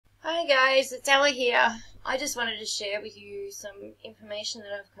Hi guys, it's Ella here. I just wanted to share with you some information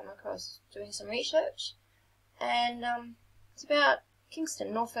that I've come across doing some research, and it's about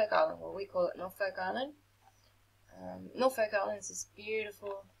Kingston, Norfolk Island, well we call it Norfolk Island. Norfolk Island is this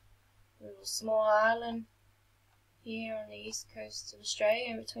beautiful little small island here on the east coast of Australia,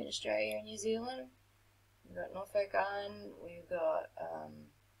 in between Australia and New Zealand. We've got Norfolk Island, we've got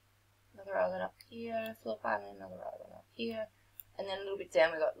another island up here, Phillip Island, another island up here. And then a little bit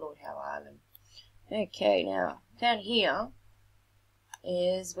down we got Lord Howe Island. Okay, now down here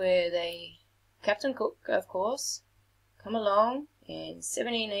is where Captain Cook, of course, come along in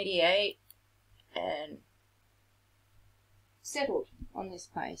 1788 and settled on this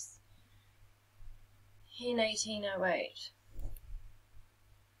place in 1808.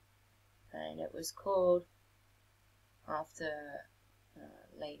 And it was called after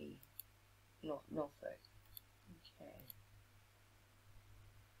Lady Norflok. Okay.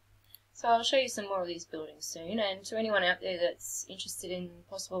 So I'll show you some more of these buildings soon, and to anyone out there that's interested in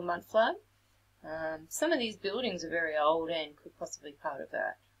possible mud flood, some of these buildings are very old and could possibly be part of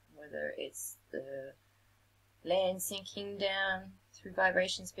that, whether it's the land sinking down through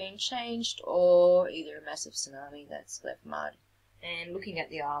vibrations being changed, or either a massive tsunami that's left mud. And looking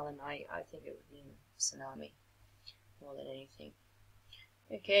at the island, I think it would be a tsunami more than anything.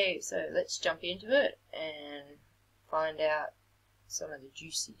 Okay, so let's jump into it and find out some of the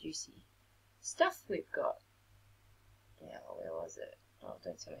juicy stuff we've got. Now, where was it? Oh,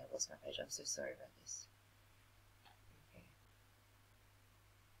 don't tell me I lost my page. I'm so sorry about this. Okay.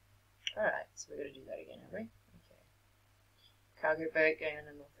 Alright, so we've got to do that again, have we? Okay. Cargo boat going on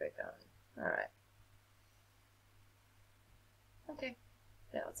the Norfolk Island. Alright. Okay.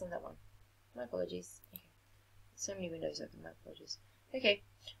 Now, what's on that one? My apologies. Okay. So many windows open, my apologies. Okay.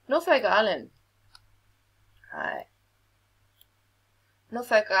 Norfolk Island. Alright.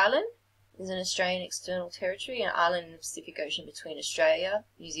 Norfolk Island is an Australian external territory, an island in the Pacific Ocean between Australia,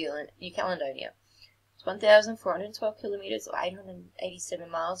 New Zealand, and New Caledonia. It's 1,412 kilometres or 887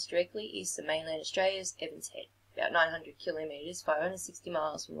 miles directly east of mainland Australia's Evans Head, about 900 kilometres, 560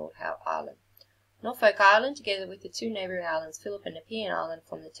 miles from Lord Howe Island. Norfolk Island, together with the two neighbouring islands, Phillip and Nepean Island,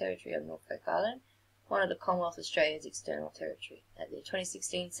 form the territory of Norfolk Island, one of the Commonwealth of Australia's external territory. At the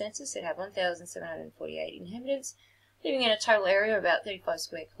 2016 census, it had 1,748 inhabitants, living in a total area of about 35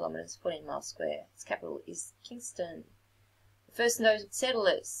 square kilometres, 14 miles square. Its capital is Kingston. The first noted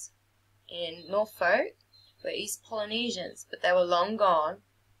settlers in Norfolk were East Polynesians, but they were long gone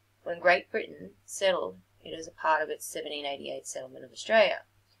when Great Britain settled it as a part of its 1788 settlement of Australia.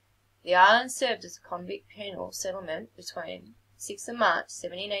 The island served as a convict penal settlement between 6th of March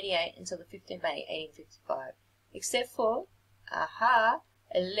 1788 until the 5th of May 1855, except for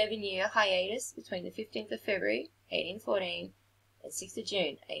 11-year hiatus between the 15th of February 1814 and 6th of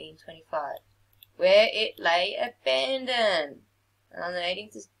June 1825, where it lay abandoned. And on the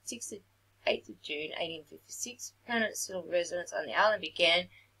 8th of June 1856, permanent settled residence on the island began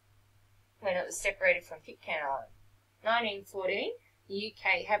when it was separated from Pitcairn Island. 1914, the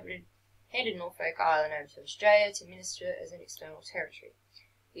UK handed Norfolk Island over to Australia to administer as an external territory.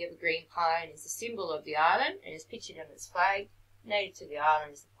 The evergreen pine is the symbol of the island and is pictured on its flag. Native to the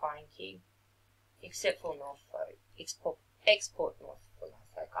island is the pine key, except for Norfolk, export north for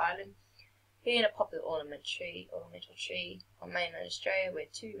Norfolk Island, being a popular ornamental tree on mainland Australia, where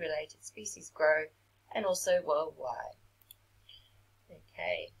two related species grow, and also worldwide.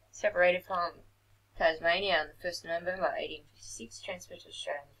 Okay, separated from Tasmania on the 1st of November 1856, transferred to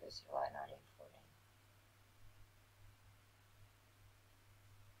Australia on the 1st of July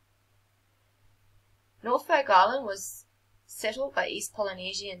 1914. Norfolk Island was settled by East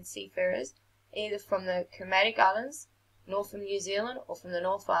Polynesian seafarers, either from the Kermadec Islands, north from New Zealand, or from the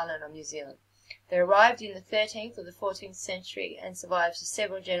North Island of New Zealand. They arrived in the 13th or the 14th century and survived for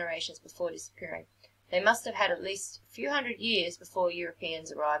several generations before disappearing. They must have had at least a few hundred years before Europeans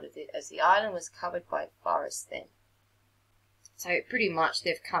arrived at it, as the island was covered by forests then. So pretty much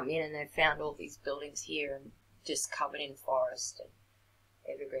they've come in and they've found all these buildings here and just covered in forest and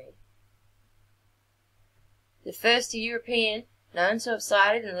evergreen. The first European known to have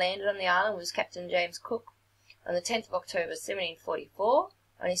sighted and landed on the island was Captain James Cook on the 10th of October 1744,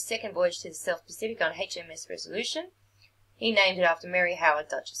 on his second voyage to the South Pacific on HMS Resolution. He named it after Mary Howard,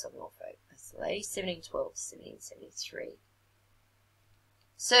 Duchess of Norfolk. That's the lady, 1712 to 1773.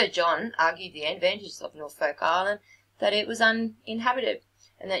 Sir John argued the advantages of Norfolk Island, that it was uninhabited,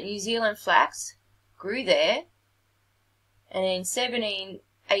 and that New Zealand flax grew there, and in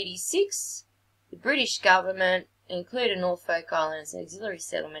 1786 the British government included Norfolk Island as an auxiliary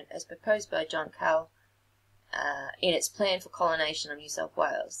settlement as proposed by John Cale in its plan for colonization of New South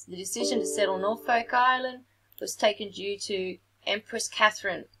Wales. The decision to settle Norfloke Island was taken due to Empress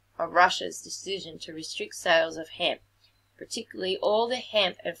Catherine of Russia's decision to restrict sales of hemp, particularly all the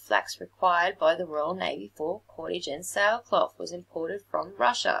hemp and flax required by the Royal Navy for cordage and sailcloth was imported from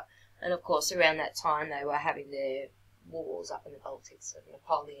Russia. And of course, around that time, they were having their wars up in the Baltics of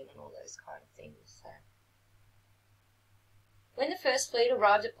Napoleon and all those kind of things. So, when the first fleet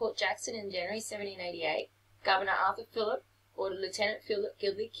arrived at Port Jackson in January 1788, Governor Arthur Phillip ordered Lieutenant Philip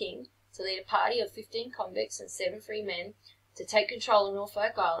Gilby King to lead a party of 15 convicts and 7 free men to take control of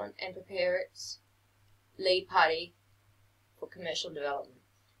Norfolk Island and prepare its lead party for commercial development.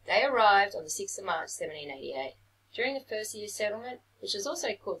 They arrived on the 6th of March 1788. During the first year's settlement, which was also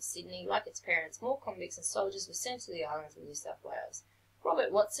called Sydney, like its parents, more convicts and soldiers were sent to the island from New South Wales.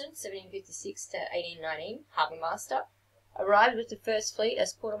 Robert Watson, 1756 to 1819, harbour master, arrived with the first fleet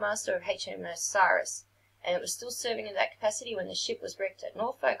as quartermaster of HMS Cyrus, and it was still serving in that capacity when the ship was wrecked at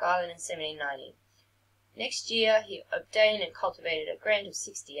Norfolk Island in 1790. Next year, he obtained and cultivated a grant of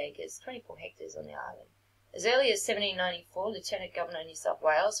 60 acres, 24 hectares on the island. As early as 1794, Lieutenant Governor of New South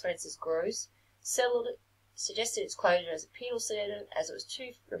Wales, Francis Grose, suggested its closure as a penal settlement as it was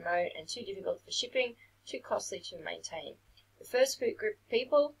too remote and too difficult for shipping, too costly to maintain. The first group of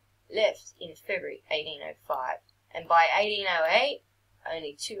people left in February 1805, and by 1808,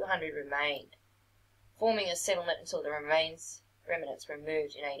 only 200 remained, forming a settlement until the remnants were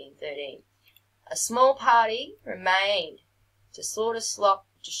moved in 1813. A small party remained to slaughter slop,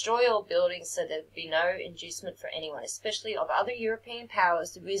 destroy all buildings so there would be no inducement for anyone, especially of other European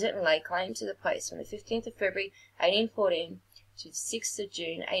powers, to visit and lay claim to the place. From the 15th of February 1814 to the 6th of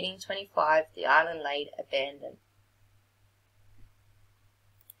June 1825, the island lay abandoned.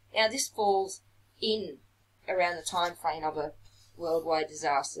 Now this falls in around the time frame of a worldwide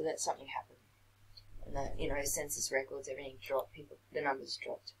disaster that something happened. And the, census records, everything dropped, the numbers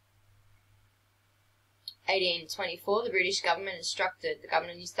dropped. 1824, the British government instructed the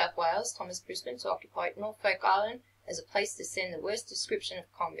Governor of New South Wales, Thomas Brisbane, to occupy Norfolk Island as a place to send the worst description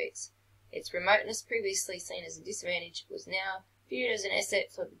of convicts. Its remoteness, previously seen as a disadvantage, was now viewed as an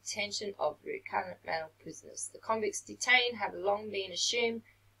asset for the detention of recurrent male prisoners. The convicts detained have long been assumed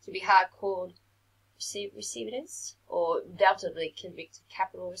to be hard-core recidivants, or doubtedly convicted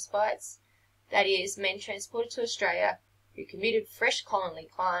capital respites, that is, men transported to Australia who committed fresh colony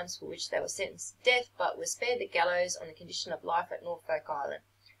crimes for which they were sentenced to death but were spared the gallows on the condition of life at Norfolk Island.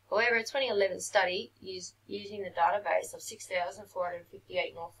 However, a 2011 study using the database of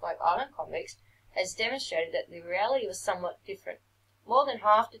 6,458 Norfolk Island convicts has demonstrated that the reality was somewhat different. More than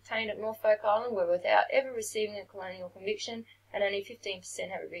half detained at Norfolk Island were without ever receiving a colonial conviction, and only 15%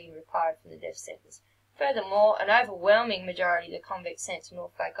 have been retired from the death sentence. Furthermore, an overwhelming majority of the convicts sent to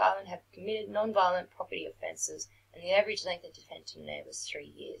Norfolk Island have committed non-violent property offences, and the average length of detention there was 3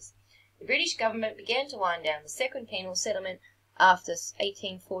 years. The British government began to wind down the second penal settlement after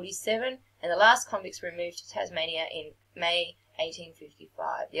 1847, and the last convicts were moved to Tasmania in May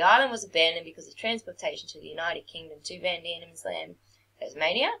 1855. The island was abandoned because the transportation to the United Kingdom to Van Diemen's Land,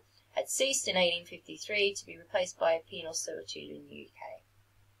 Tasmania, had ceased in 1853 to be replaced by a penal servitude in the UK.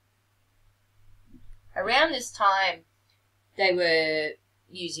 Around this time, they were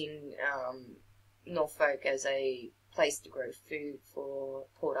using Norfolk as a place to grow food for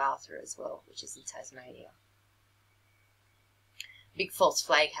Port Arthur as well, which is in Tasmania. Big false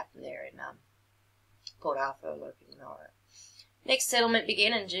flag happened there in Port Arthur, a lot of people know it. Next settlement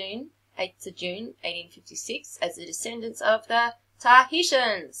began on 8th of June 1856 as the descendants of the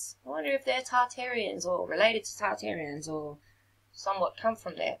Tahitians. I wonder if they're Tartarians or related to Tartarians or somewhat come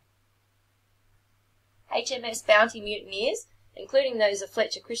from there. HMS Bounty mutineers, including those of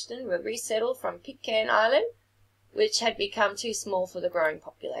Fletcher Christian, were resettled from Pitcairn Island, which had become too small for the growing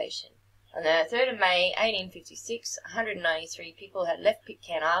population. On the 3rd of May 1856, 193 people had left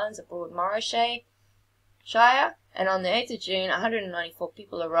Pitcairn Islands aboard Morrishire, and on the 8th of June, 194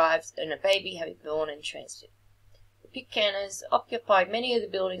 people arrived, and a baby had been born in transit. The Pitcairners occupied many of the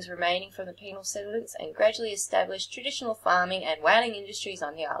buildings remaining from the penal settlements and gradually established traditional farming and whaling industries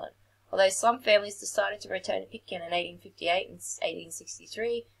on the island. Although some families decided to return to Pitcairn in 1858 and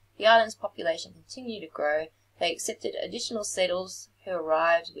 1863, the island's population continued to grow. They accepted additional settlers who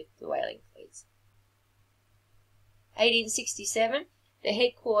arrived with the whaling fleets. 1867, the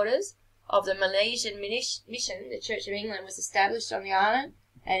headquarters of the Malaysian mission, the Church of England, was established on the island,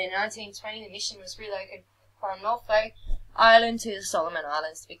 and in 1920 the mission was relocated from Norfolk Island to the Solomon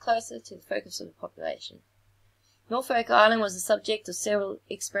Islands to be closer to the focus of the population. Norfolk Island was the subject of several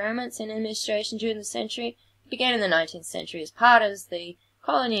experiments in administration during the century. It began in the 19th century as part of the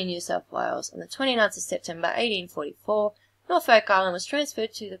colony in New South Wales. On the 29th of September 1844, Norfolk Island was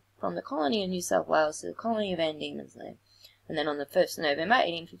transferred from the colony in New South Wales to the colony of Van Diemen's Land. And then on the 1st of November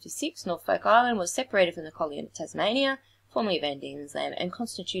 1856, Norfolk Island was separated from the colony of Tasmania, formerly Van Diemen's Land, and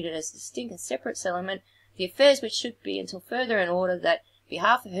constituted as a distinct and separate settlement, the affairs which should be until further in order that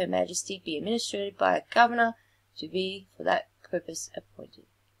behalf of Her Majesty be administered by a governor to be for that purpose appointed.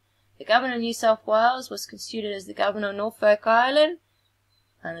 The governor of New South Wales was constituted as the governor of Norfolk Island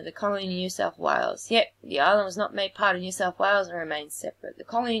under the colony of New South Wales. Yet the island was not made part of New South Wales and remained separate. The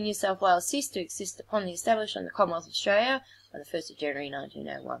colony of New South Wales ceased to exist upon the establishment of the Commonwealth of Australia on the 1st of January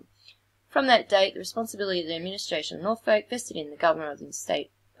 1901. From that date, the responsibility of the administration of Norfolk vested in the governor of the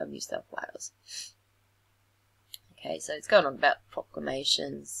state of New South Wales. Okay, so it's going on about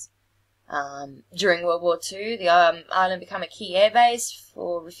proclamations. During World War II, the island became a key airbase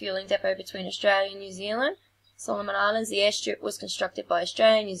for refuelling depot between Australia and New Zealand. Solomon Islands, the airstrip was constructed by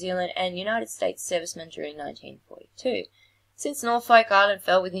Australia, New Zealand and United States servicemen during 1942. Since Norfolk Island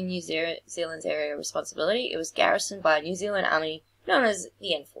fell within New Zealand's area of responsibility, it was garrisoned by a New Zealand army known as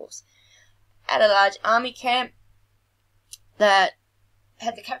the N-Force, at a large army camp that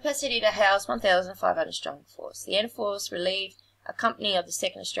had the capacity to house 1,500 strong force. The N-Force relieved a company of the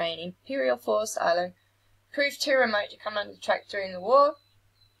 2nd Australian Imperial Force. Island proved too remote to come under attack during the war,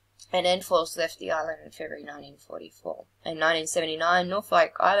 and N-Force left the island in February 1944. In 1979,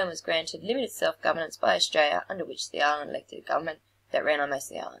 Norfolk Island was granted limited self-governance by Australia, under which the island elected a government that ran on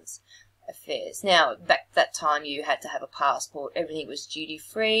most of the island's affairs. Now, back that time, you had to have a passport. Everything was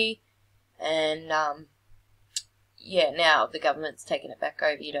duty-free, and yeah, now the government's taken it back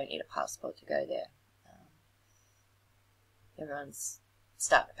over. You don't need a passport to go there. Everyone's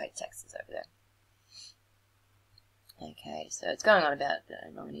starting to pay taxes over there. Okay, so it's going on about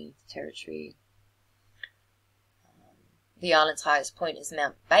the nominated territory. The island's highest point is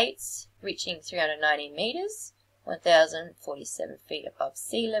Mount Bates, reaching 390 metres, 1,047 feet above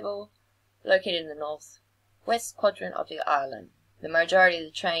sea level, located in the northwest quadrant of the island. The majority of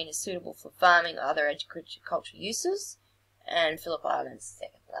the terrain is suitable for farming or other agricultural uses, and Phillip Island is the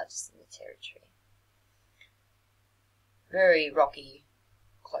second largest in the territory. Very rocky,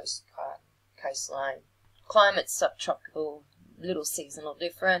 close coastline. Climate's subtropical, little seasonal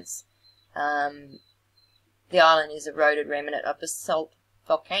difference. The island is a eroded remnant of a basalt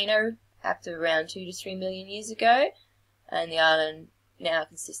volcano active around 2 to 3 million years ago, and the island now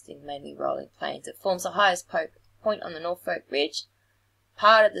consisting mainly rolling plains. It forms the highest point on the Norfolk Ridge,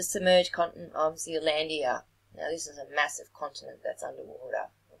 part of the submerged continent of Zealandia. Now this is a massive continent that's underwater.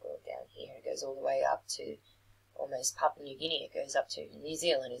 We'll go down here, it goes all the way up to almost Papua New Guinea. It goes up to New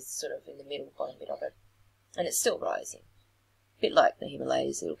Zealand is sort of in the middle, bottom bit of it. And it's still rising. A bit like the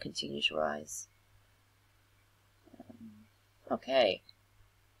Himalayas, it'll continue to rise. Okay.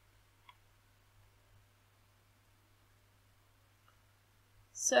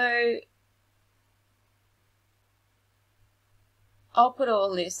 So, I'll put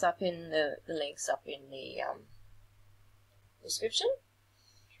all this up in the links up in the description.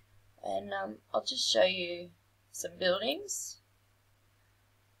 And I'll just show you some buildings.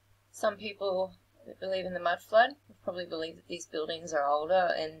 Some people that believe in the mud flood probably believe that these buildings are older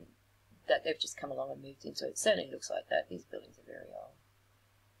and that they've just come along and moved into it. It certainly looks like that. These buildings are very old.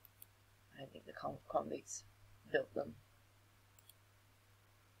 I don't think the convicts built them.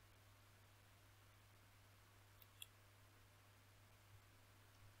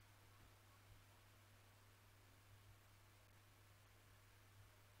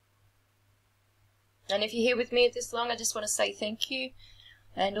 And if you're here with me at this long, I just want to say thank you.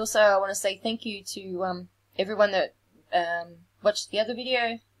 And also I want to say thank you to everyone that watched the other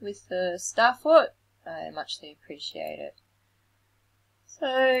video with the starfoot. I muchly appreciate it.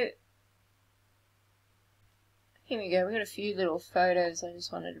 So, here we go. We've got a few little photos I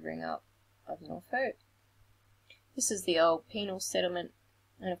just wanted to bring up of Norfolk. This is the old penal settlement.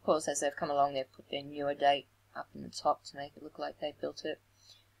 And of course, as they've come along, they've put their newer date up in the top to make it look like they built it.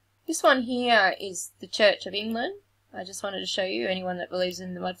 This one here is the Church of England. I just wanted to show you. Anyone that believes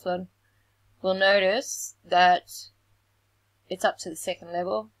in the mud flood will notice that it's up to the 2nd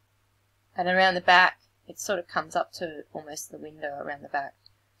level, and around the back it sort of comes up to almost the window around the back.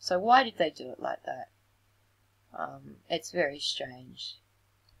 So why did they do it like that? It's very strange.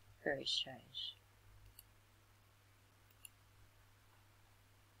 Very strange.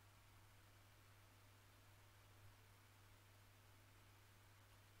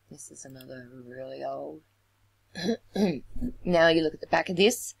 This is another really old. Now you look at the back of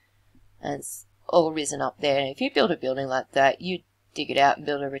this, and it's all risen up there. And if you build a building like that, you'd dig it out and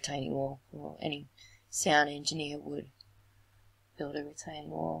build a retaining wall, or any sound engineer would. build a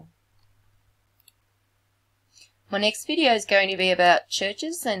retaining wall. My next video is going to be about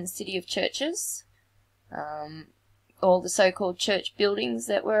churches and the city of churches. All the so-called church buildings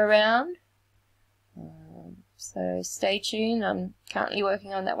that were around. So stay tuned. I'm currently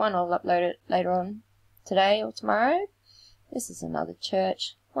working on that one. I'll upload it later on today or tomorrow. This is another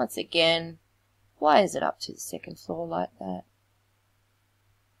church. Once again, why is it up to the second floor like that?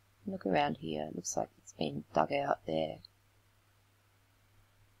 Look around here. It looks like it's been dug out there.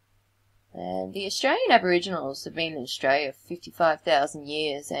 And the Australian Aboriginals have been in Australia for 55,000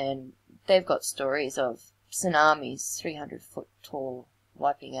 years, and they've got stories of tsunamis 300 foot tall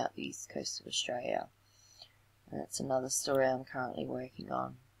wiping out the east coast of Australia. And that's another story I'm currently working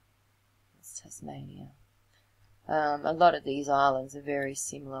on. It's Tasmania. A lot of these islands are very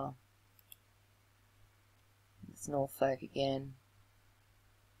similar. It's Norflok again.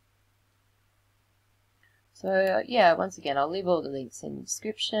 So yeah, once again, I'll leave all the links in the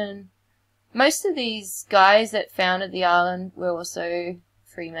description. Most of these guys that founded the island were also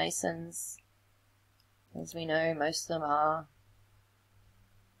Freemasons. As we know, most of them are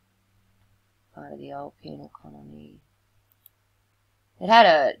part of the old penal colony. It had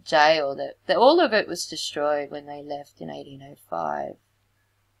a jail that all of it was destroyed when they left in 1805,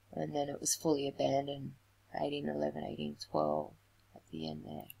 and then it was fully abandoned 1811, 1812 at the end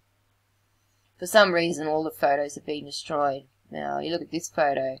there. For some reason, all the photos have been destroyed. Now, you look at this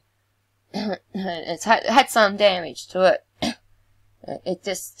photo, it's had some damage to it. It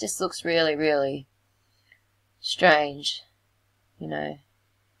just looks really, really strange, you know.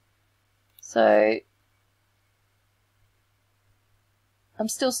 So, I'm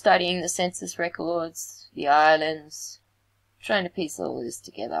still studying the census records, the islands, trying to piece all of this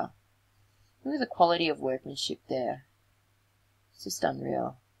together. Look at the quality of workmanship there. It's just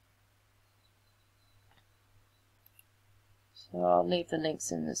unreal. So I'll leave the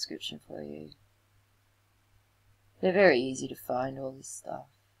links in the description for you. They're very easy to find, all this stuff.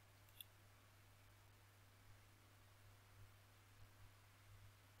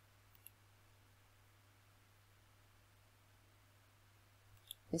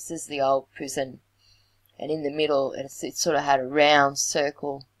 This is the old prison, and in the middle it sort of had a round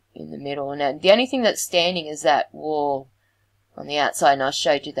circle in the middle, and the only thing that's standing is that wall on the outside, and I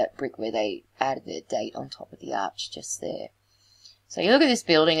showed you that brick where they added their date on top of the arch just there. So you look at this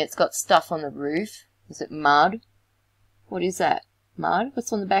building, it's got stuff on the roof. Is it mud? What is that? Mud?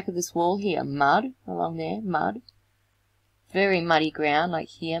 What's on the back of this wall here? Mud? Along there? Mud? Very muddy ground, like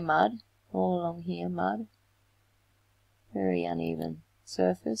here, mud. All along here, mud. Very uneven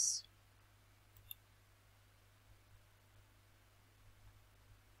surface.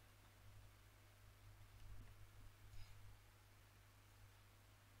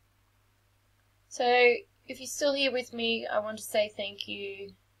 So, if you're still here with me, I want to say thank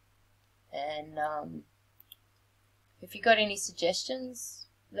you. And if you got any suggestions,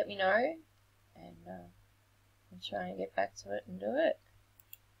 let me know. And I'll try and get back to it and do it.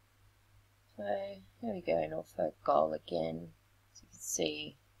 So, here we go, Norfolk Goal again. As you can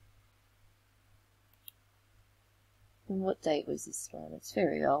see. And what date was this one? It's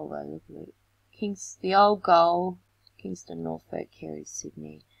very old though, look at it. The old goal, Kingston, Norfolk, Kerry,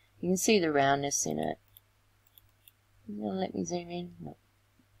 Sydney. You can see the roundness in it. You gonna let me zoom in? No.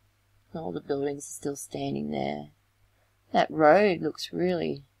 All the buildings are still standing there. That road looks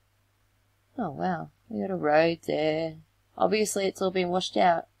really... Oh wow, we got a road there. Obviously it's all been washed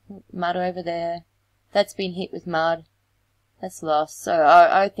out. Mud over there. That's been hit with mud. That's lost. So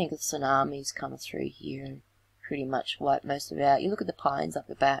I think a tsunami's come through here and pretty much wiped most of it out. You look at the pines up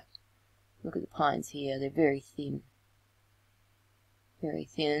the back. Look at the pines here. They're very thin. Very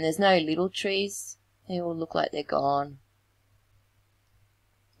thin. And there's no little trees. They all look like they're gone.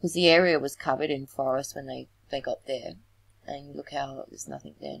 Because the area was covered in forest when they got there. And look how there's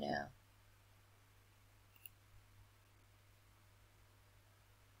nothing there now.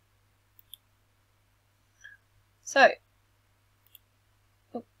 So,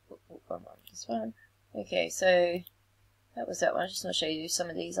 this one. Okay, so that was that one. I just want to show you some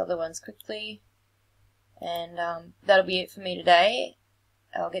of these other ones quickly. And that'll be it for me today.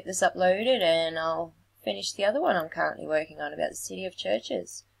 I'll get this uploaded and I'll finish the other one I'm currently working on about the city of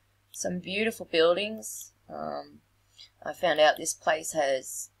churches. Some beautiful buildings. I found out this place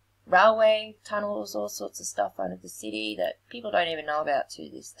has railway, tunnels, all sorts of stuff under the city that people don't even know about to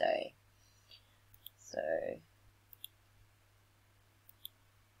this day. So,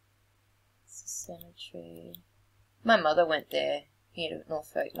 it's a cemetery. My mother went there here to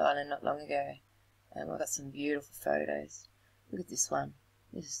Norfloke Island not long ago, and I got some beautiful photos. Look at this one.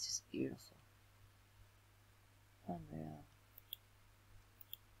 This is just beautiful. Unreal.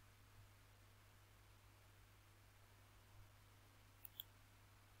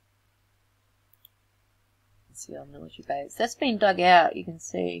 Let's see our military base. That's been dug out, you can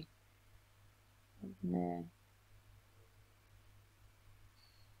see. There.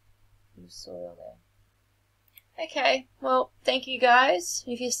 There's soil there. Okay, well, thank you guys.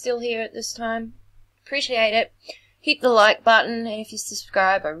 If you're still here at this time, appreciate it. Hit the like button, and if you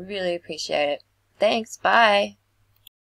subscribe, I really appreciate it. Thanks, bye.